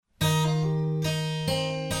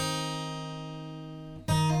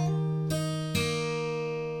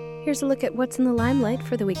here's a look at what's in the limelight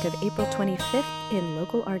for the week of April 25th in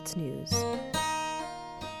local arts news.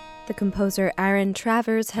 The composer Aaron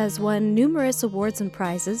Travers has won numerous awards and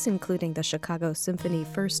prizes, including the Chicago Symphony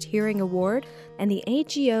First Hearing Award and the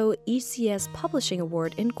AGO ECS Publishing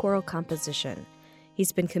Award in choral composition.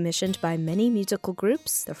 He's been commissioned by many musical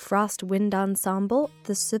groups, the Frost Wind Ensemble,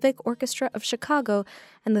 the Civic Orchestra of Chicago,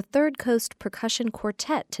 and the Third Coast Percussion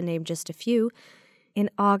Quartet, to name just a few. In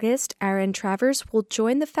August, Aaron Travers will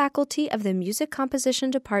join the faculty of the Music Composition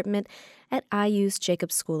Department at IU's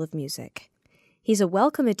Jacobs School of Music. He's a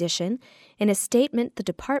welcome addition. In a statement, the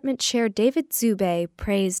department chair David Zube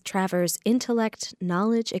praised Travers' intellect,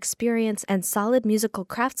 knowledge, experience, and solid musical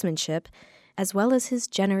craftsmanship, as well as his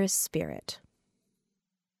generous spirit.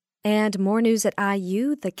 And more news at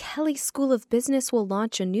IU, the Kelley School of Business will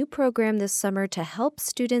launch a new program this summer to help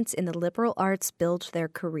students in the liberal arts build their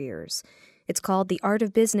careers. It's called The Art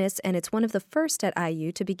of Business, and it's one of the first at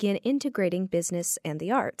IU to begin integrating business and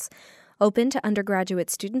the arts. Open to undergraduate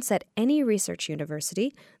students at any research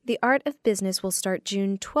university, The Art of Business will start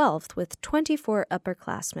June 12th with 24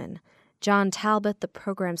 upperclassmen. John Talbot, the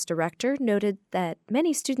program's director, noted that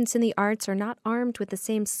many students in the arts are not armed with the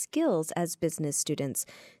same skills as business students,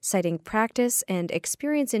 citing practice and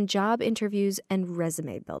experience in job interviews and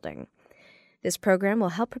resume building. This program will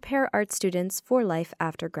help prepare art students for life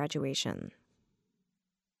after graduation.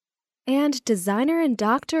 And designer and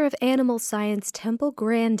doctor of animal science Temple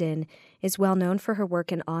Grandin is well known for her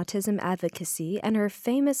work in autism advocacy and her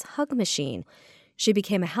famous hug machine. She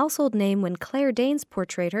became a household name when Claire Danes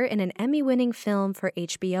portrayed her in an Emmy-winning film for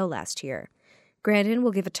HBO last year. Grandin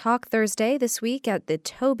will give a talk Thursday this week at the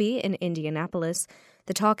Toby in Indianapolis.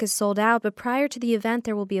 The talk is sold out, but prior to the event,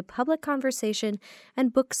 there will be a public conversation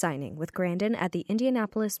and book signing with Grandin at the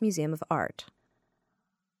Indianapolis Museum of Art.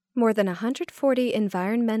 More than 140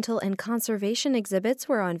 environmental and conservation exhibits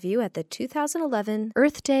were on view at the 2011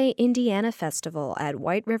 Earth Day Indiana Festival at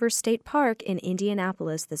White River State Park in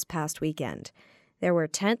Indianapolis this past weekend. There were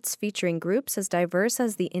tents featuring groups as diverse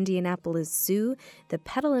as the Indianapolis Zoo, the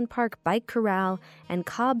Petalin Park Bike Corral, and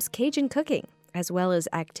Cobb's Cajun Cooking, as well as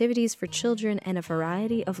activities for children and a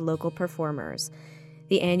variety of local performers.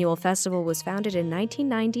 The annual festival was founded in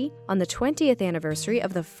 1990 on the 20th anniversary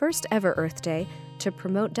of the first ever Earth Day to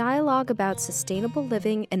promote dialogue about sustainable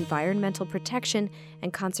living, environmental protection,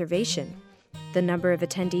 and conservation. The number of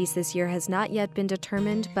attendees this year has not yet been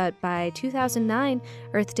determined, but by 2009,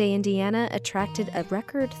 Earth Day Indiana attracted a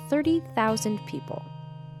record 30,000 people.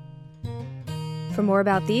 For more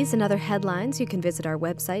about these and other headlines, you can visit our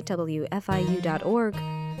website, wfiu.org.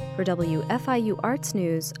 For WFIU Arts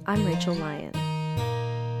News, I'm Rachel Lyons.